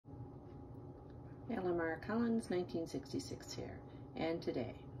LMR Collins 1966 here, and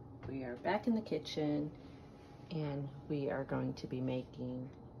today we are back in the kitchen and we are going to be making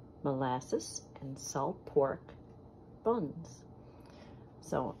molasses and salt pork buns.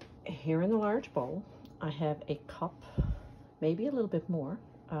 So here in the large bowl I have a cup, maybe a little bit more,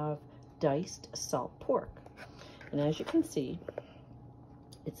 of diced salt pork, and as you can see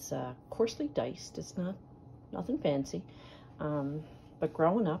it's coarsely diced. It's nothing fancy, but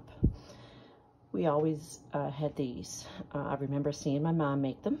growing up we always had these. I remember seeing my mom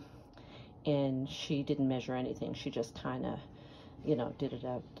make them, and she didn't measure anything. She just kind of, did it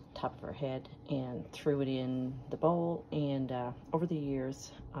out the top of her head and threw it in the bowl. And over the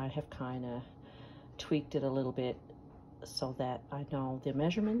years, I have kind of tweaked it a little bit so that I know the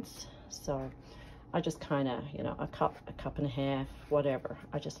measurements. So I just kind of, a cup and a half, whatever.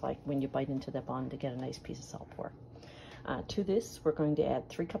 I just like when you bite into the bun to get a nice piece of salt pork. To this, we're going to add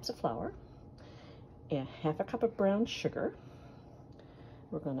 3 cups of flour, and ½ a cup of brown sugar.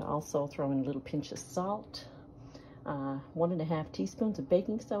 We're going to also throw in a little pinch of salt, 1½ teaspoons of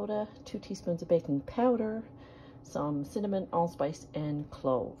baking soda, 2 teaspoons of baking powder, some cinnamon, allspice, and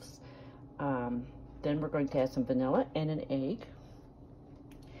cloves. Then we're going to add some vanilla and an egg.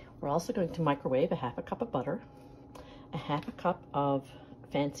 We're also going to microwave ½ a cup of butter, ½ a cup of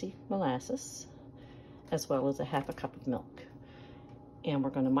fancy molasses, as well as ½ a cup of milk. And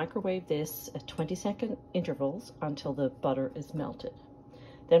we're going to microwave this at 20-second intervals until the butter is melted.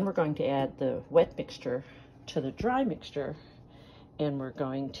 Then we're going to add the wet mixture to the dry mixture, and we're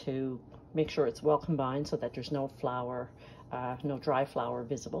going to make sure it's well combined so that there's no flour, no dry flour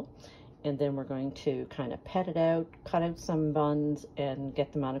visible. And then we're going to kind of pat it out, cut out some buns, and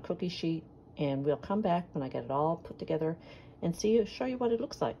get them on a cookie sheet. And we'll come back when I get it all put together and show you what it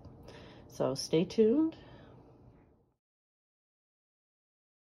looks like. So stay tuned.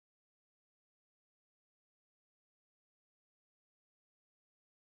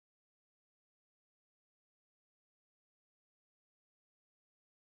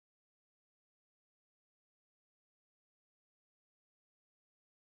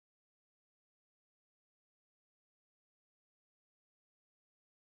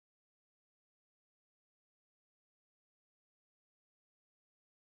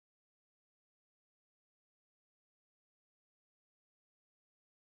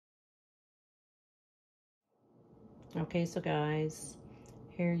 Okay, so guys,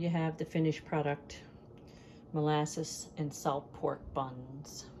 here you have the finished product, molasses and salt pork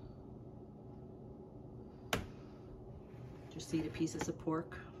buns. Do you see the pieces of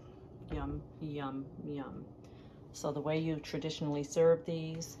pork? Yum, yum, yum. So the way you traditionally serve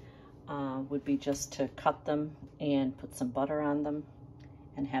these would be just to cut them and put some butter on them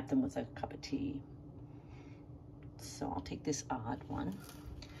and have them with a cup of tea. So I'll take this odd one,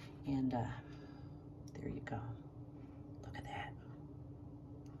 and there you go. Look at that.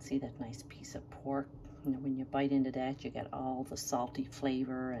 See that nice piece of pork? When you bite into that, you get all the salty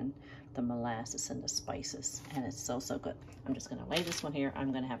flavor and the molasses and the spices, and it's so good. I'm just gonna lay this one here.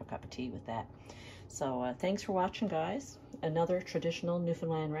 I'm gonna have a cup of tea with that. So thanks for watching, guys. Another traditional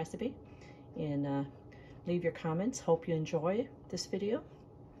Newfoundland recipe, and leave your comments. Hope you enjoy this video.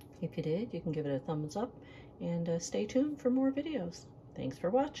 If you did, you can give it a thumbs up, and stay tuned for more videos. Thanks for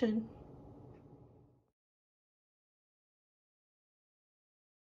watching.